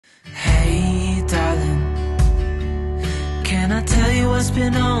Can I tell you what's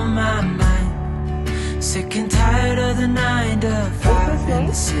been on my mind? Sick and tired of the 9 to 5 in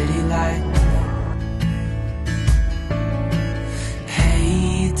the city light.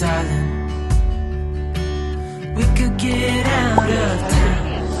 Hey darling, we could get out of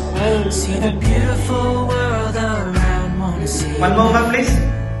town, see the beautiful world around, wanna see. One moment please.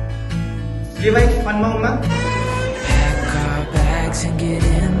 Levi, one moment. Pack our bags and get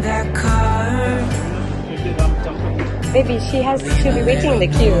in that car. Maybe she'll be waiting in the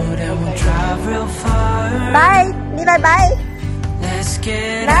queue. We'll drive real far. Bye! Levi, bye! Let's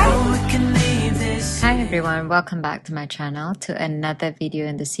get out, we can leave this. Hi everyone, welcome back to my channel, to another video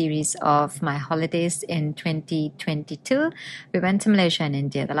in the series of my holidays in 2022. We went to Malaysia and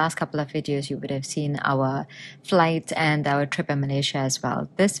India. The last couple of videos you would have seen our flight and our trip in Malaysia as well.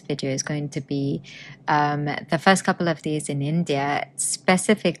 This video is going to be the first couple of days in India,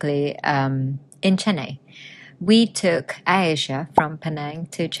 specifically in Chennai. We took Asia from Penang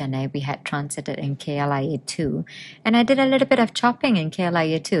to Chennai. We had transited in KLIA 2, and I did a little bit of shopping in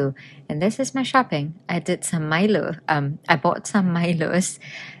KLIA 2. And this is my shopping. I did some Milo. I bought some Milos,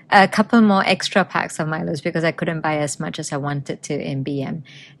 a couple more extra packs of Milos because I couldn't buy as much as I wanted to in BM.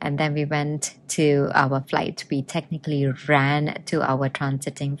 And then we went to our flight. We technically ran to our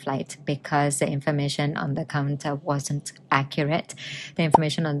transiting flight because the information on the counter wasn't accurate. The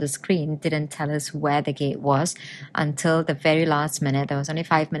information on the screen didn't tell us where the gate was until the very last minute. There was only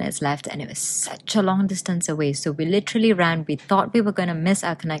 5 minutes left and it was such a long distance away. So we literally ran. We thought we were going to miss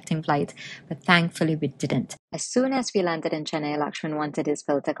our connecting flight, but thankfully we didn't. As soon as we landed in Chennai, Lakshman wanted his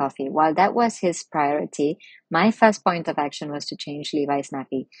filter coffee. While that was his priority, my first point of action was to change Levi's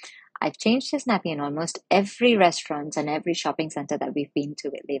nappy. I've changed his nappy in almost every restaurant and every shopping center that we've been to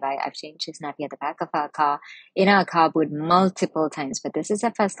with Levi. I've changed his nappy at the back of our car, in our car boot multiple times. But this is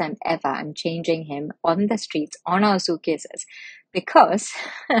the first time ever I'm changing him on the streets, on our suitcases. Because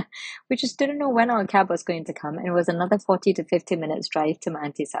we just didn't know when our cab was going to come. And it was another 40 to 50 minutes drive to my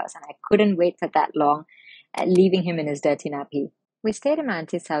auntie's house. And I couldn't wait for that long, leaving him in his dirty nappy. We stayed in my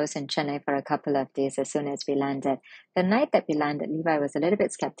auntie's house in Chennai for a couple of days as soon as we landed. The night that we landed, Levi was a little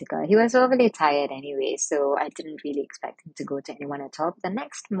bit skeptical. He was overly tired anyway, so I didn't really expect him to go to anyone at all. But the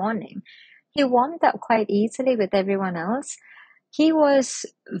next morning, he warmed up quite easily with everyone else. He was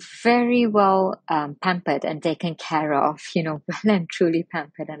very well pampered and taken care of, well and truly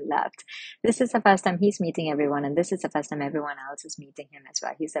pampered and loved. This is the first time he's meeting everyone, and this is the first time everyone else is meeting him as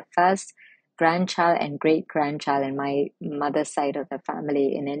well. He's the first grandchild and great-grandchild in my mother's side of the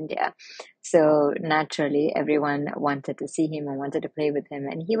family in India. So naturally, everyone wanted to see him and wanted to play with him.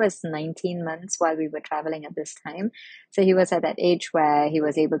 And he was 19 months while we were traveling at this time. So he was at that age where he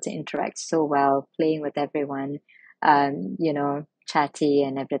was able to interact so well, playing with everyone, chatty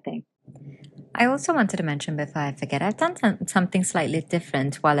and everything. I also wanted to mention before I forget, I've done something slightly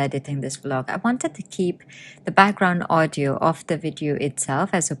different while editing this vlog. I wanted to keep the background audio of the video itself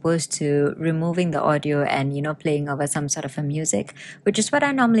as opposed to removing the audio and, playing over some sort of a music, which is what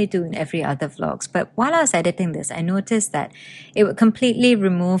I normally do in every other vlogs. But while I was editing this, I noticed that it would completely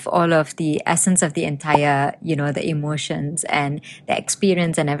remove all of the essence of the entire, the emotions and the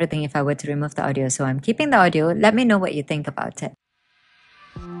experience and everything if I were to remove the audio. So I'm keeping the audio. Let me know what you think about it.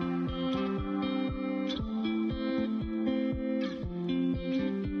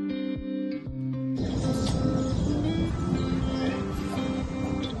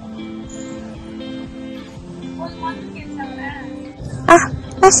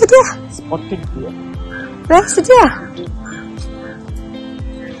 Where's dia? Spotted deer. Where's dia?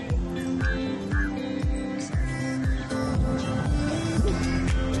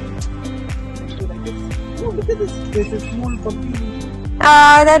 Oh, look at this. There's a small puppy.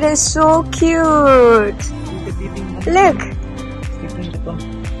 Ah, that is so cute. Look.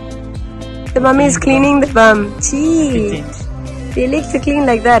 The mummy is cleaning the bum. Gee. They like to clean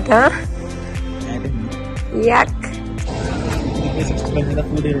like that, huh? Yuck.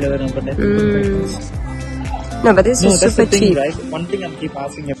 No, but this is super cheap. Right? One thing I keep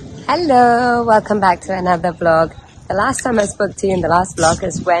asking you. Hello, welcome back to another vlog. The last time I spoke to you in the last vlog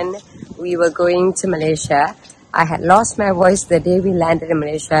is when we were going to Malaysia. I had lost my voice the day we landed in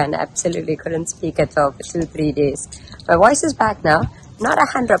Malaysia and absolutely couldn't speak at all for 2-3 days. My voice is back now. Not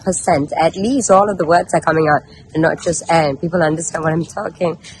 100%, at least all of the words are coming out and not just air, and people understand what I'm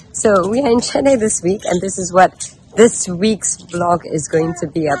talking. So we are in Chennai this week, and this is what this week's vlog is going to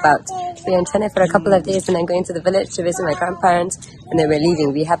be about. We're in Chennai for a couple of days and then going to the village to visit my grandparents, and then we're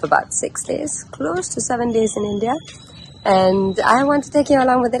leaving. We have about 6 days, close to 7 days in India, and I want to take you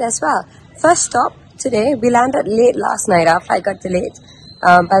along with it as well. First stop today, we landed late last night. Our flight got delayed.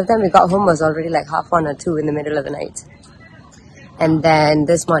 By the time we got home, it was already like 1:30 or 2 in the middle of the night. And then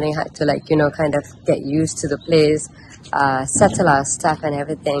this morning I had to kind of get used to the place, settle our stuff and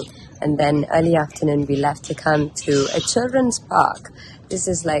everything. And then early afternoon we left to come to a children's park. This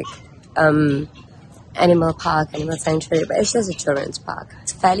is like animal park, animal sanctuary, but it's just a children's park.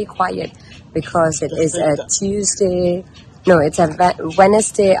 It's fairly quiet because it is a it's a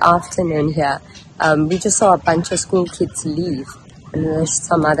Wednesday afternoon here. We just saw a bunch of school kids leave and there's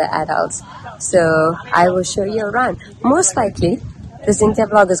some other adults. So I will show you around. Most likely this India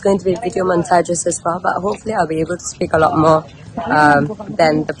vlog is going to be video montages as well, but hopefully I'll be able to speak a lot more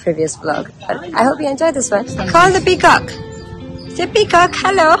than the previous vlog. But I hope you enjoyed this one. Call the peacock. Say peacock,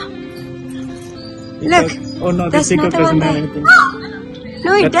 hello. Look. Oh no, there's the peacock another one doesn't have there. anything.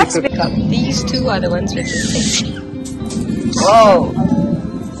 No, it does peacock. These two are the ones with the stick. Whoa.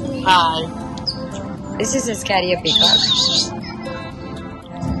 Hi. This is a scarier peacock.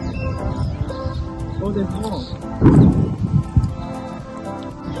 Oh, there's more.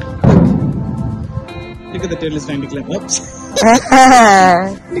 Look at the tail is trying to climb. Oops.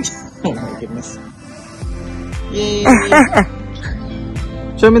 Oh my goodness. Yay.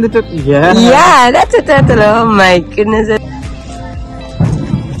 Show me the turtle. Yeah. Yeah, that's a turtle. Oh my goodness.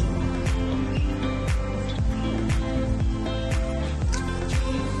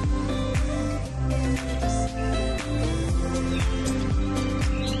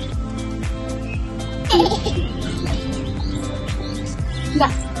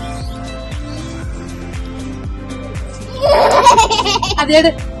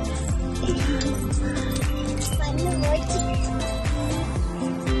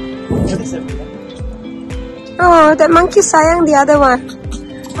 Oh, that monkey sayang the other one.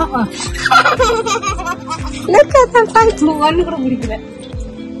 Look at them fighting.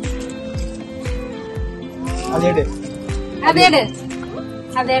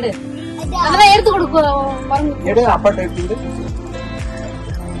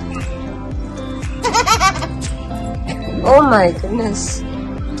 Oh my goodness.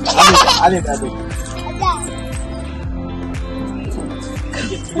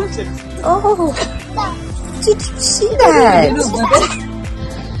 Oh, did you see that?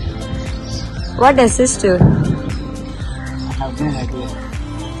 What does this do? I have no idea.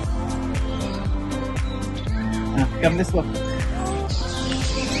 Come this way.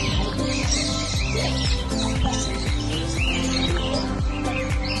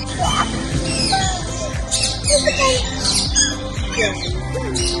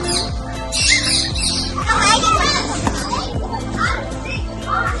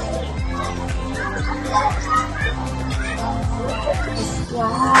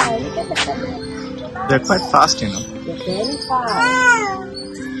 Wow, look at the color. They're quite fast, you know. They're very fast.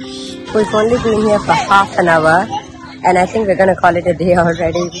 We've only been here for half an hour and I think we're going to call it a day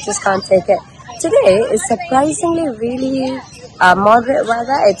already. We just can't take it. Today is surprisingly really moderate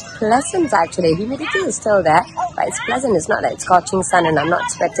weather. It's pleasant actually. Humidity is still there, but it's pleasant. It's not like scorching sun and I'm not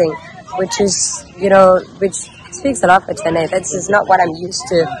sweating, which is, which speaks a lot for Chennai. This is not what I'm used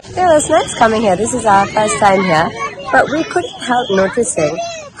to. Yeah, it was nice coming here. This is our first time here, but we couldn't help noticing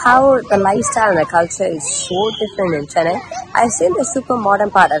how the lifestyle and the culture is so different in Chennai. I've seen the super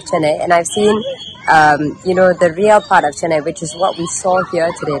modern part of Chennai and I've seen the real part of Chennai, which is what we saw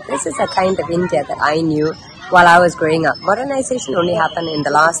here today. This is a kind of India that I knew while I was growing up. Modernization only happened in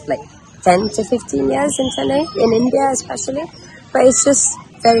the last 10 to 15 years in Chennai, in India especially. But it's just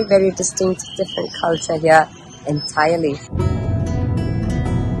very, very distinct, different culture here entirely.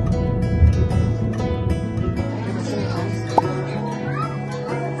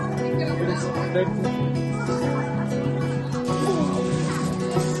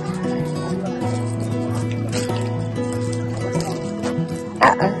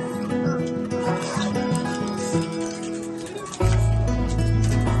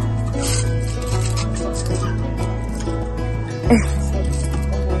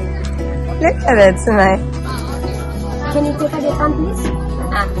 Look at it, Chumi. Can you take out your thumb, please? Do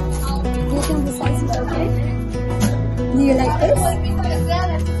you think the size is okay? Do you like this?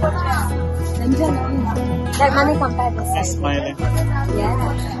 Let mommy compare this size. Smiling. Yeah.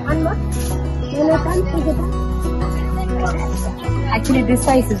 One more. Actually, this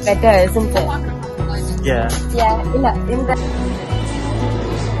size is better, isn't it? Yeah. Yeah. In the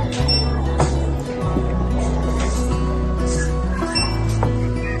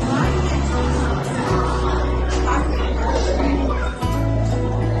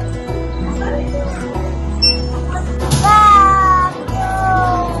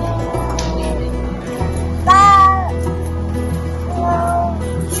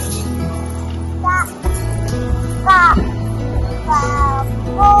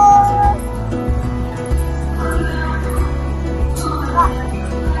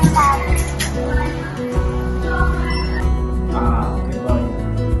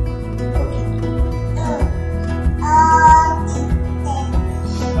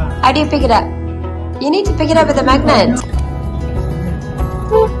How do you pick it up? You need to pick it up with a magnet.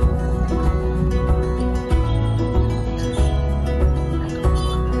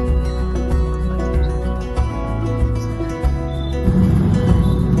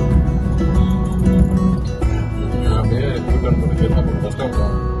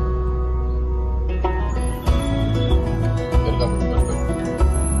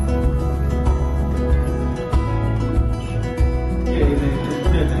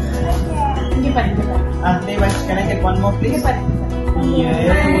 Can I get one more, please?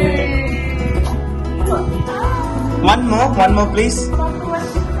 One more, please.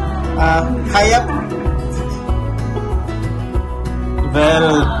 High up.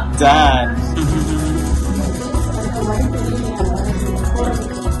 Well done.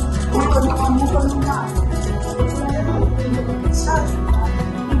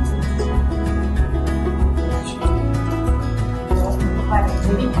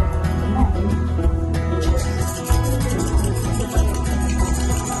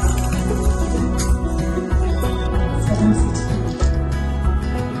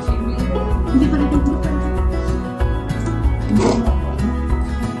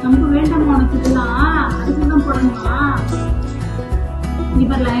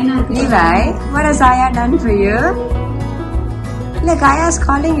 Levi, what has Aya done for you? Look, Aya's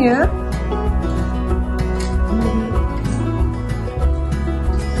calling you.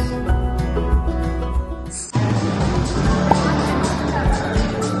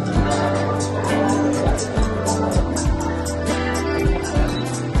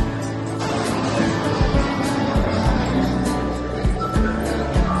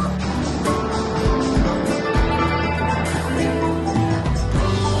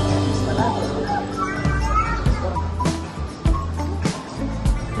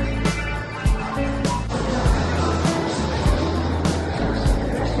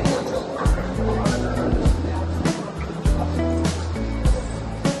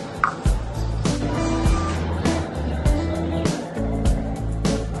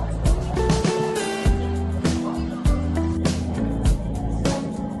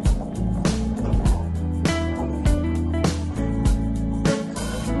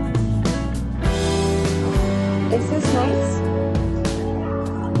 Is this nice?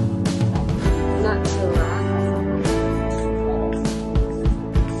 Not too rough.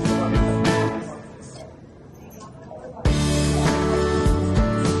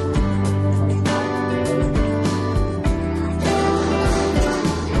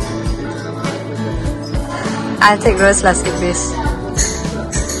 I'll take rose lassi, please.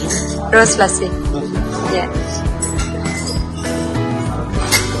 Rose lassi. Yeah.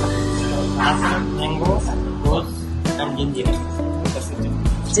 Mango, rose, and ginger.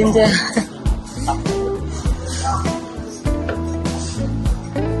 Ginger.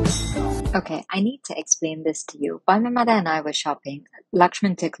 Okay, I need to explain this to you. While my mother and I were shopping,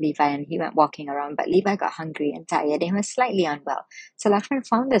 Lakshman took Levi and he went walking around, but Levi got hungry and tired and he was slightly unwell. So Lakshman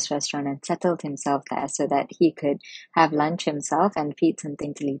found this restaurant and settled himself there so that he could have lunch himself and feed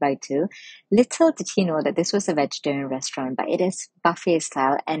something to Levi too. Little did he know that this was a vegetarian restaurant, but it is buffet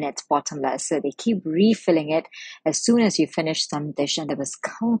style and it's bottomless. So they keep refilling it as soon as you finish some dish, and there was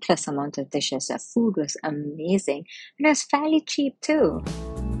countless amount of dishes. The food was amazing and it was fairly cheap too.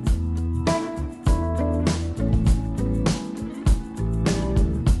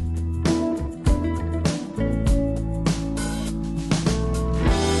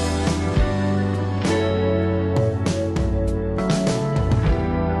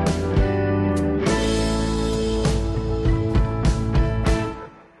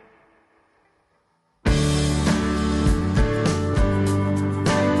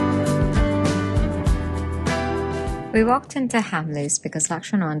 We walked into Hamleys because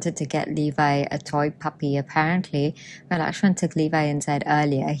Lakshman wanted to get Levi a toy puppy. Apparently, when Lakshman took Levi inside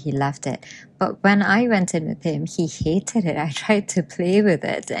earlier, he loved it. But when I went in with him, he hated it. I tried to play with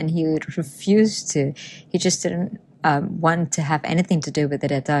it and he refused to. He just didn't want to have anything to do with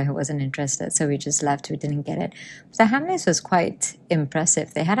it at all. He wasn't interested. So we just left. We didn't get it. The Hamleys was quite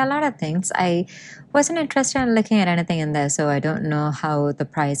impressive. They had a lot of things. I wasn't interested in looking at anything in there, so I don't know how the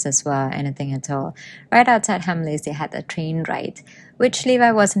prices were, anything at all. Right outside Hamleys, they had a train ride, which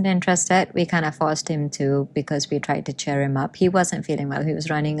Levi wasn't interested. We kind of forced him to because we tried to cheer him up. He wasn't feeling well. He was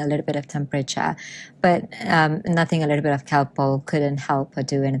running a little bit of temperature, but nothing, a little bit of Calpol couldn't help or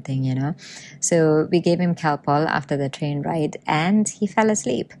do anything, you know. So we gave him Calpol after the train ride and he fell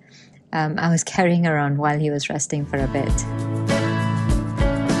asleep. I was carrying around while he was resting for a bit.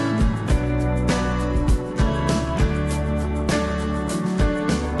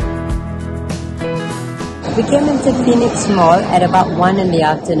 We came into Phoenix Mall at about 1 in the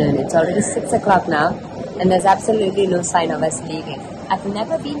afternoon. It's already 6 o'clock now, and there's absolutely no sign of us leaving. I've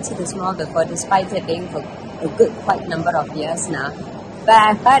never been to this mall before, despite it being for a good quite number of years now. But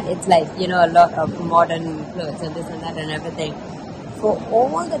I've heard it's like, you know, a lot of modern clothes and this and that and everything. For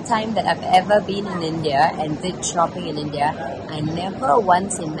all the time that I've ever been in India and did shopping in India, I never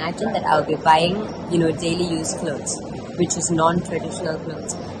once imagined that I'll be buying, you know, daily use clothes, which is non-traditional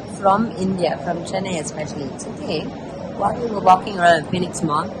clothes. From India, from Chennai especially. Today, while we were walking around Phoenix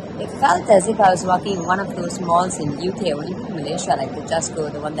Mall, it felt as if I was walking in one of those malls in UK or even Malaysia, like the Just Go,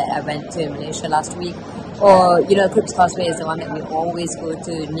 the one that I went to in Malaysia last week. Or, you know, Cripps Causeway is the one that we always go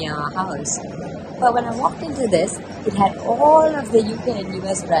to near our house. But when I walked into this, it had all of the UK and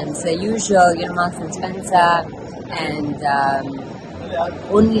US brands, the usual, you know, Marks and Spencer and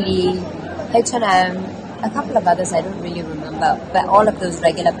Only, H&M, a couple of others I don't really remember, but all of those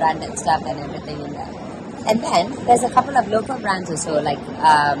regular branded stuff and everything in there. And then there's a couple of local brands also, like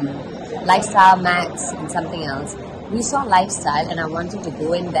Lifestyle, Max, and something else. We saw Lifestyle, and I wanted to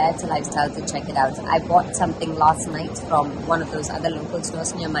go in there to Lifestyle to check it out. I bought something last night from one of those other local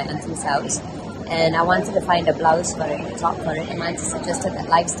stores near my auntie's house, and I wanted to find a blouse for it, a top for it, and my auntie suggested that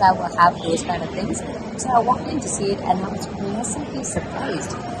Lifestyle will have those kind of things. So I walked in to see it, and I was pleasantly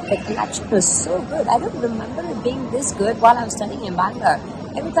surprised. The collection was so good. I don't remember it being this good while I was studying in Bangalore.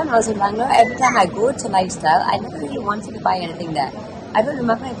 Every time I was in Bangalore, every time I go to Lifestyle, I never really wanted to buy anything there. I don't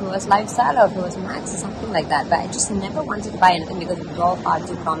remember if it was Lifestyle or if it was Max or something like that, but I just never wanted to buy anything because it was all far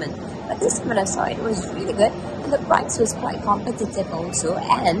too common. But this time when I saw it, it was really good, and the price was quite competitive also,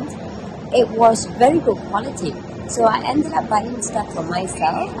 and it was very good quality. So I ended up buying stuff for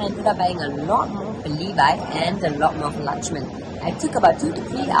myself. I ended up buying a lot more for Levi and a lot more for Lakshman. I took about 2 to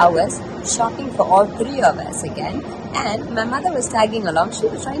 3 hours shopping for all three of us again, and my mother was tagging along. She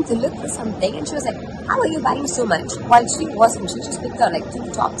was trying to look for something, and she was like, "How are you buying so much?" While she wasn't, she just picked out like 2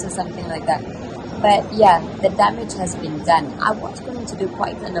 tops or something like that. But yeah, the damage has been done. I was going to do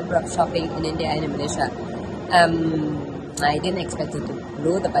quite a number of shopping in India and in Malaysia. I didn't expect it to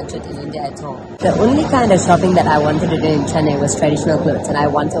blow the budget in India at all. The only kind of shopping that I wanted to do in Chennai was traditional clothes, and I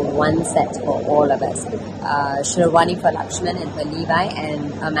wanted one set for all of us. Sherwani for Lakshman and for Levi,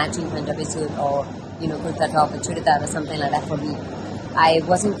 and a matching Punjabi suit or, you know, kurta top or churidar or something like that for me. I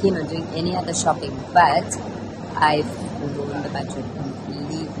wasn't keen on doing any other shopping, but I've blown the budget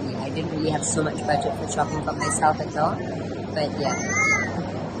completely. I didn't really have so much budget for shopping for myself at all. But yeah,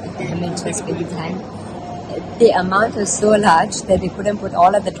 the damage has been done. The amount was so large that they couldn't put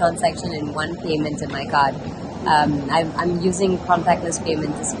all of the transaction in one payment in my card. I'm using contactless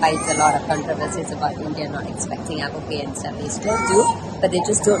payment despite a lot of controversies about India not expecting Apple Pay and stuff. They still do, but they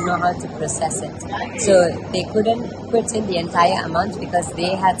just don't know how to process it. So they couldn't put in the entire amount because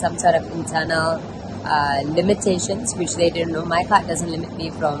they had some sort of internal limitations which they didn't know. My card doesn't limit me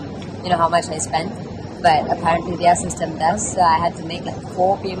from, you know, how much I spend, but apparently their system does. So I had to make like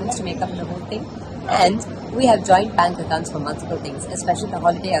 4 payments to make up the whole thing. And we have joint bank accounts for multiple things, especially the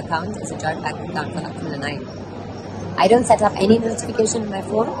holiday account is a joint bank account for Lakshman and I don't set up any notification on my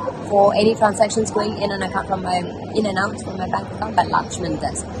phone for any transactions going in and out from my bank account, but Lakshman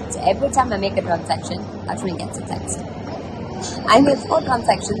does. So every time I make a transaction, Lakshman gets a text. I made 4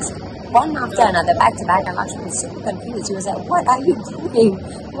 transactions, one after another, back to back, and Lakshman was super confused. He was like, "What are you doing?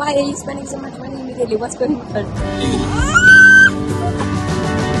 Why are you spending so much money immediately? What's going on?"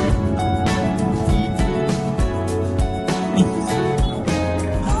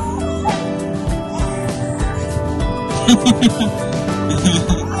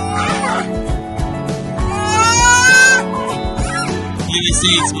 You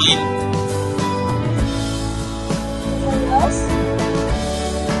say it's mine.